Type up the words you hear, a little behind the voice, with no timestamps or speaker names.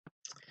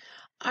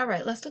All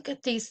right, let's look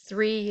at these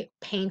three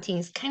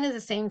paintings, kind of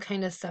the same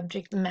kind of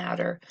subject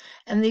matter.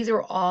 And these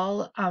are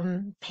all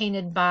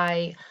painted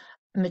by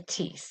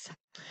Matisse.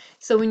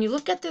 So when you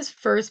look at this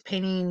first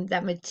painting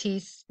that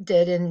Matisse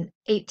did in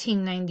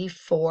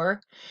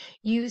 1894,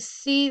 you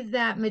see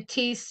that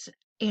Matisse,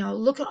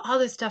 look at all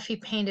the stuff he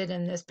painted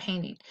in this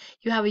painting.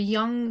 You have a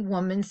young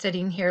woman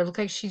sitting here, look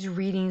like she's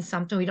reading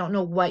something. We don't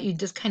know what, you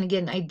just kind of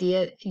get an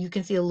idea. You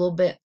can see a little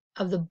bit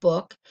of the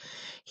book.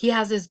 He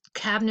has his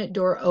cabinet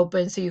door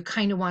open, so you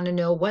kind of want to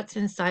know what's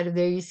inside of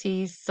there. You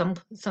see some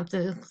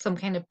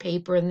kind of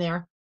paper in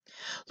there.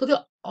 Look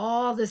at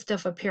all this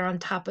stuff up here on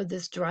top of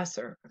this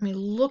dresser. I mean,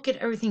 look at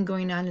everything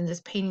going on in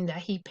this painting that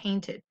he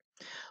painted.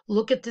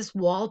 Look at this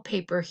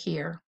wallpaper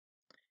here,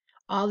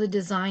 all the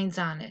designs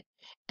on it.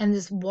 And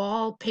this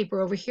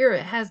wallpaper over here,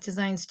 it has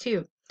designs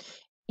too.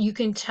 You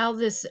can tell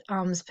this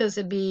is supposed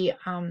to be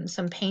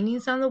some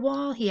paintings on the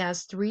wall. He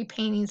has three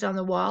paintings on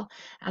the wall.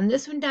 And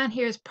this one down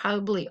here is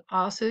probably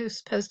also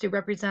supposed to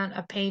represent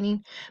a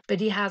painting, but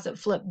he has it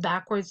flipped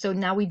backwards. So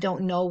now we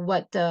don't know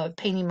what the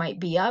painting might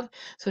be of.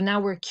 So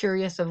now we're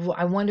curious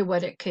I wonder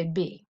what it could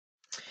be.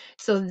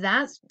 So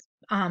that's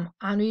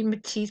Henri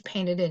Matisse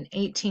painted in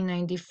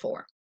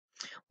 1894.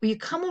 Well, you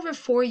come over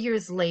 4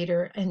 years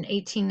later in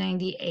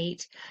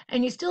 1898,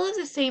 and you still have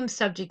the same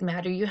subject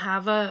matter. You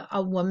have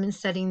a woman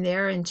sitting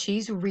there, and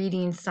she's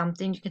reading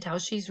something. You can tell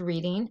she's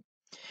reading.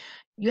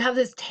 You have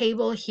this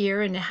table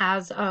here, and it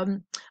has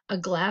a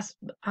glass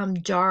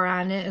jar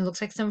on it. It looks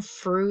like some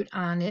fruit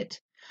on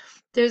it.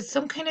 There's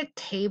some kind of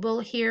table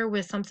here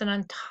with something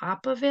on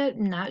top of it.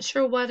 Not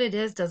sure what it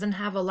is. Doesn't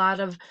have a lot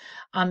of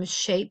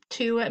shape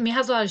to it. I mean, it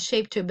has a lot of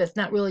shape to it, but it's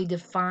not really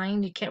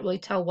defined. You can't really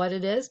tell what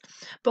it is.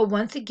 But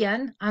once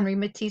again, Henri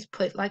Matisse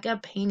put like a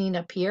painting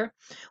up here.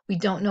 We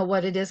don't know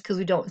what it is because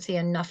we don't see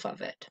enough of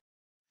it.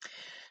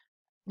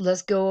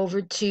 Let's go over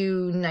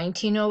to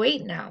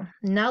 1908 now.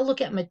 Now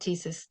look at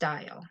Matisse's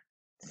style.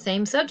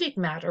 Same subject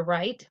matter,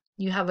 right?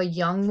 You have a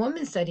young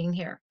woman sitting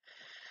here.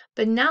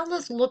 But now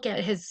let's look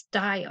at his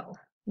style.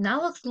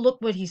 Now let's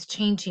look what he's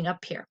changing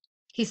up here.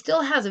 He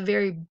still has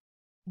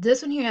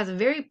this one here has a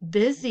very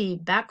busy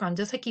background,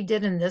 just like he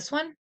did in this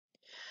one.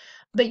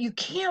 But you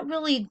can't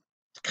really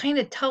kind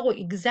of tell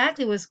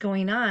exactly what's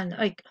going on.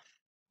 Like,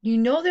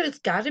 there's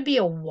got to be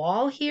a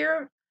wall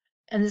here,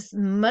 and this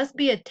must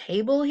be a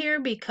table here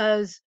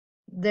because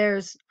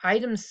there's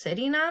items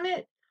sitting on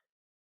it.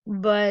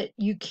 But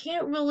you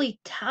can't really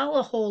tell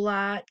a whole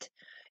lot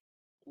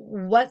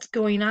what's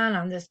going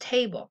on this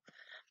table.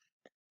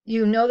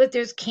 You know that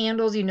there's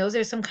candles,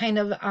 there's some kind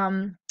of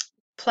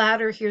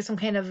platter here, some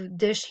kind of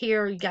dish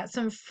here, you got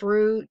some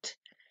fruit,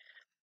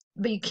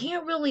 but you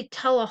can't really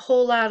tell a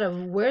whole lot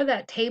of where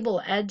that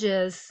table edge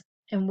is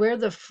and where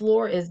the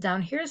floor is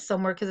down here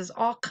somewhere because it's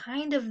all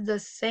kind of the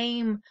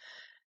same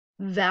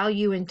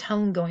value and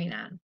tone going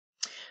on.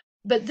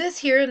 But this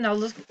here, now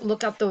let's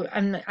look up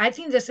I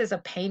think this is a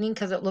painting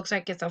because it looks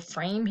like it's a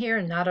frame here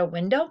and not a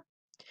window.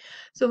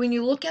 So when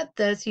you look at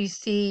this, you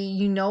see,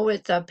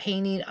 it's a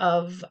painting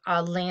of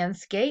a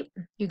landscape.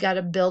 You got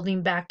a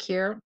building back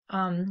here,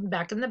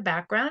 back in the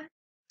background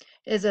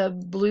is a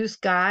blue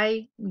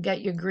sky. You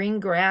got your green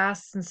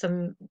grass and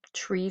some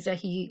trees that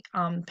he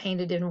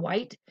painted in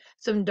white,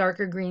 some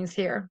darker greens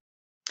here.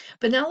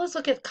 But now let's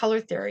look at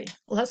color theory.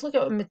 Let's look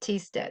at what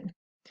Matisse did.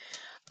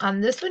 On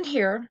this one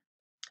here,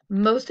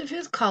 most of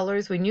his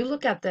colors, when you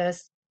look at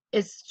this,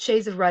 it's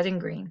shades of red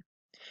and green.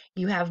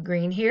 You have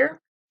green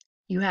here,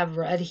 you have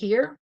red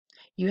here,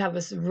 you have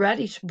a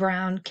reddish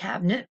brown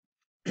cabinet.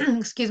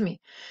 Excuse me.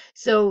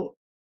 So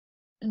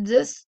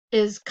this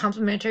is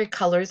complementary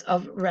colors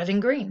of red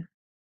and green.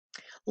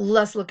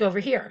 Let's look over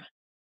here.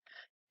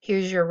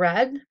 Here's your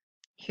red,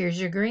 here's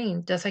your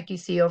green, just like you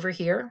see over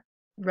here,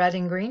 red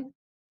and green.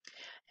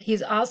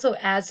 He's also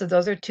so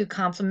those are two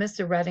complements,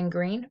 the red and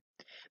green.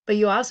 But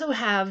you also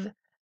have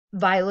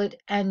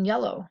violet and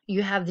yellow.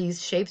 You have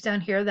these shapes down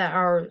here that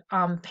are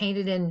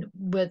painted in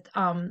with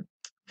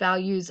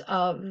values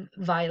of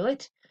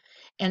violet,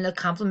 and the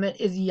complement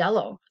is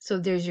yellow. So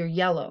there's your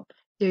yellow.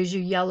 There's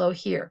your yellow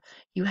here.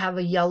 You have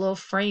a yellow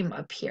frame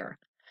up here.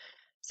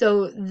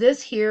 So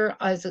this here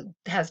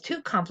has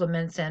two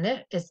complements in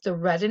it. It's the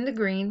red and the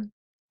green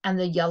and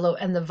the yellow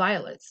and the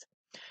violets.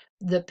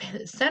 The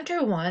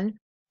center one,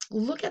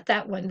 look at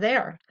that one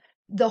there.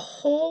 The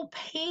whole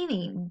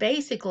painting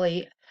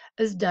basically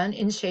is done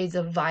in shades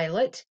of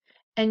violet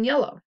and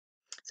yellow.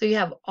 So you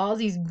have all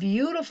these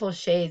beautiful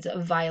shades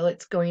of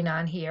violets going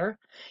on here.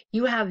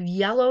 You have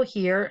yellow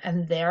here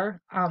and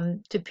there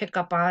to pick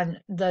up on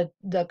the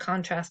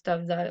contrast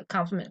of the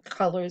complement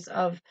colors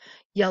of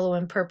yellow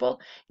and purple.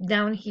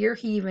 Down here,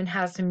 he even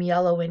has some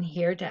yellow in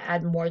here to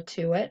add more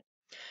to it.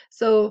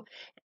 So,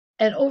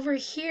 and over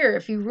here,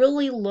 if you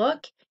really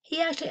look,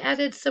 he actually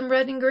added some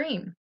red and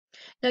green.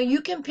 Now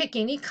you can pick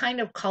any kind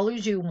of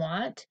colors you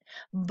want,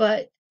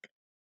 but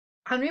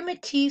Henri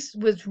Matisse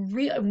was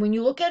real. When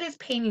you look at his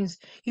paintings,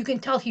 you can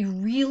tell he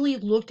really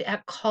looked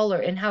at color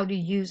and how to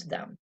use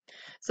them.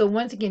 So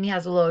once again, he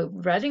has a little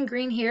red and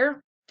green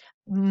here.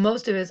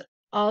 Most of his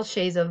all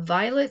shades of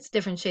violets,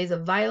 different shades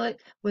of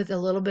violet with a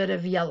little bit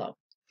of yellow.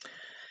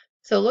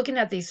 So looking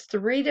at these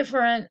three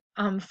different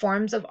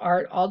forms of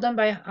art, all done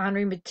by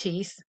Henri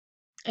Matisse,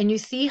 and you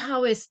see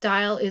how his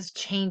style is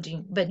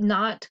changing, but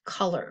not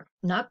color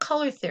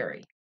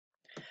theory.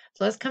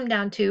 So let's come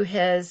down to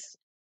his.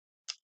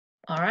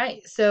 All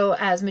right. So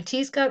as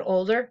Matisse got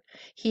older,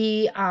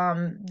 he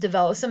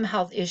developed some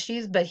health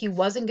issues, but he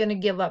wasn't going to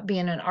give up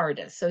being an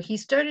artist. So he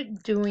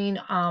started doing,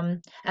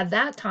 at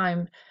that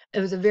time, it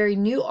was a very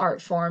new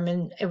art form,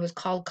 and it was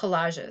called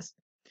collages.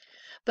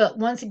 But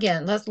once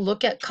again, let's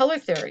look at color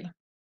theory.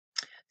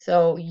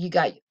 So you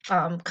got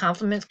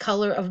complement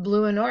color of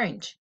blue and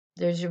orange.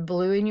 There's your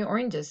blue and your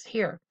oranges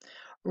here.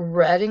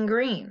 Red and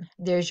green.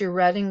 There's your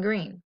red and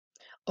green.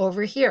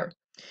 Over here,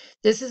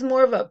 this is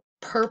more of a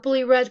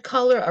purpley red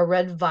color, a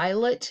red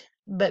violet,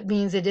 but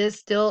means it is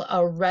still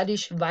a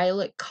reddish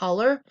violet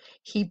color.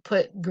 He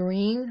put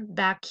green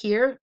back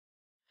here,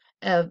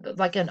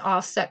 like an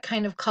offset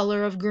kind of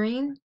color of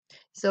green.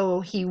 So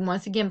he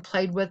once again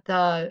played with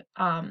the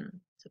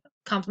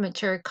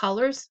complementary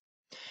colors.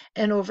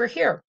 And over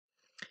here,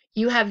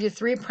 you have your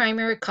three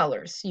primary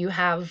colors. You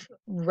have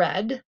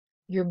red,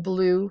 your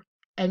blue,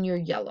 and your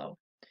yellow.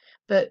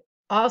 But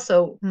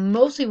also,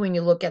 mostly when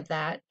you look at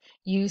that,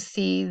 you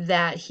see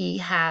that he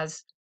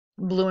has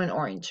blue and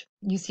orange.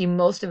 You see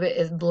most of it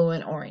is blue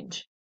and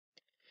orange.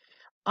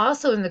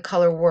 Also in the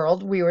color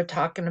world, we were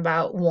talking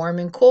about warm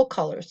and cool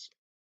colors.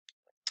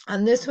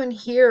 And this one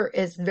here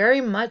is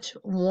very much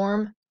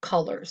warm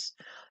colors.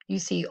 You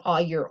see all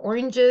your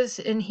oranges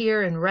in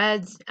here and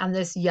reds and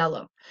this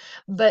yellow.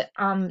 But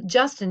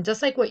Justin,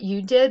 just like what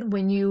you did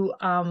when you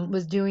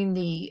was doing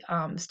the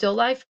still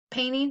life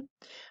painting,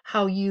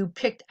 how you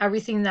picked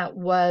everything that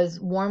was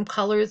warm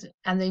colors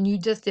and then you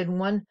just did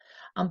one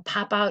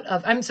pop out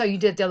of, I'm sorry, you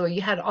did it the other way.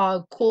 You had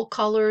all cool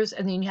colors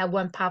and then you had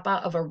one pop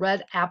out of a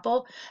red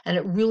apple and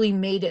it really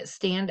made it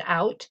stand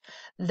out.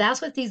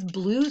 That's what these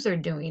blues are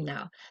doing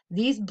now.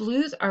 These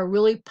blues are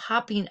really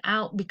popping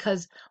out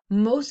because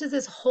most of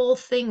this whole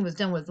thing was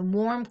done with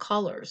warm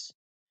colors.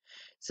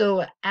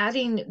 So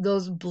adding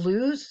those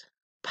blues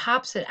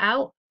pops it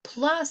out.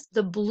 Plus,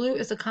 the blue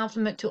is a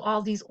complement to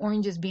all these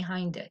oranges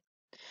behind it.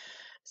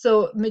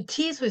 So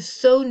Matisse was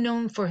so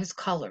known for his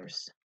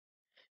colors.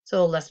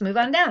 So let's move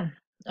on down.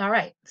 All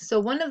right. So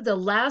one of the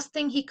last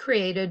thing he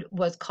created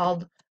was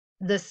called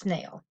the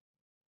snail.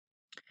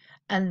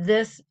 And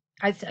this,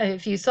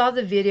 if you saw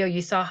the video,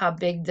 you saw how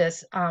big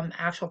this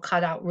actual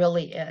cutout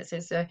really is.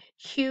 It's a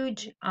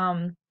huge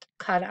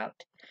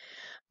cutout.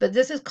 But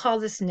this is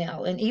called the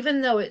snail. And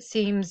even though it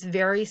seems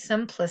very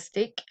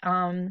simplistic,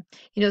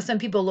 some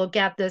people look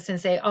at this and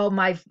say, oh,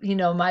 my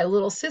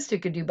little sister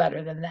could do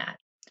better than that.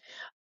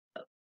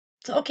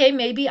 So, okay,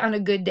 maybe on a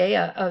good day,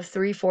 a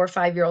 3, 4,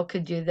 5-year-old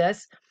could do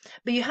this.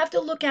 But you have to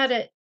look at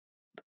it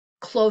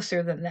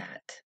closer than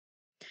that.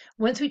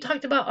 Once we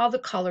talked about all the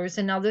colors,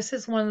 and now this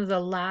is one of the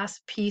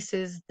last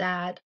pieces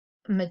that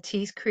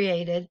Matisse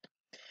created,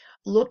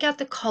 look at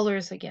the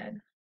colors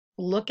again.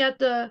 Look at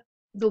the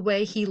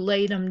way he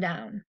laid them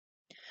down.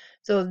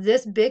 So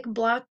this big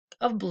block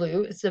of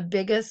blue is the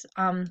biggest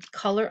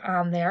color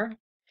on there,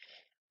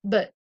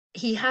 but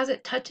he has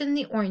it touching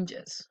the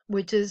oranges,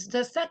 which is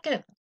the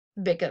second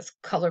biggest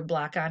color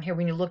block on here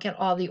when you look at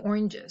all the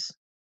oranges.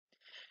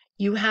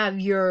 You have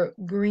your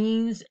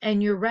greens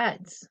and your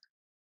reds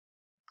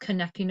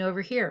connecting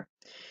over here.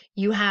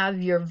 You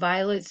have your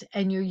violets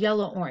and your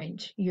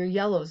yellow-orange, your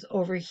yellows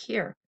over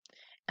here.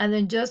 And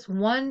then just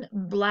one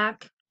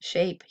black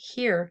shape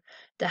here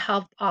to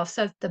help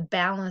offset the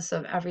balance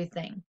of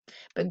everything.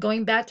 But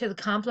going back to the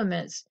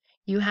complements,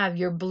 you have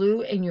your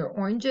blue and your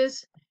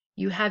oranges,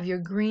 you have your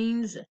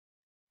greens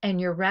and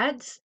your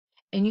reds,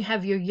 and you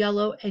have your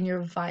yellow and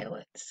your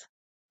violets.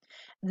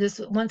 This,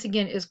 once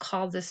again, is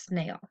called the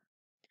snail.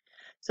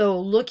 So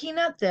looking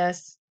at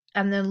this,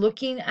 and then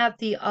looking at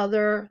the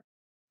other,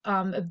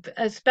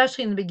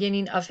 especially in the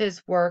beginning of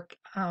his work,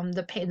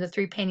 the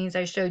 3 paintings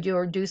I showed you,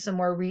 or do some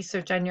more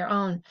research on your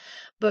own.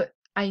 But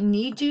I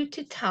need you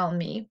to tell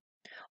me,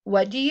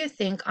 what do you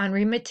think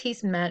Henri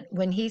Matisse meant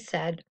when he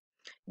said,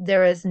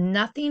 there is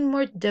nothing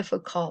more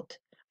difficult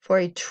for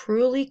a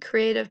truly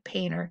creative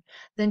painter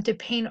than to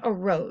paint a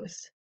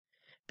rose,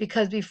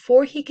 because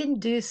before he can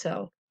do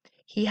so,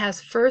 he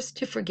has first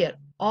to forget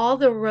all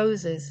the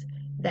roses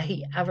that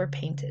he ever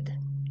painted.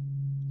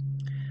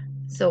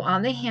 So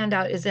on the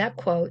handout is that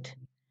quote.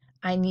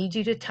 I need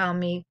you to tell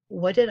me,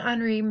 what did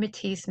Henri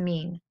Matisse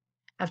mean?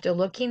 After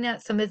looking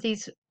at some of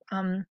these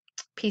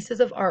pieces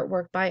of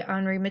artwork by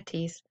Henri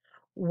Matisse,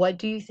 what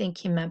do you think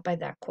he meant by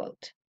that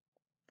quote?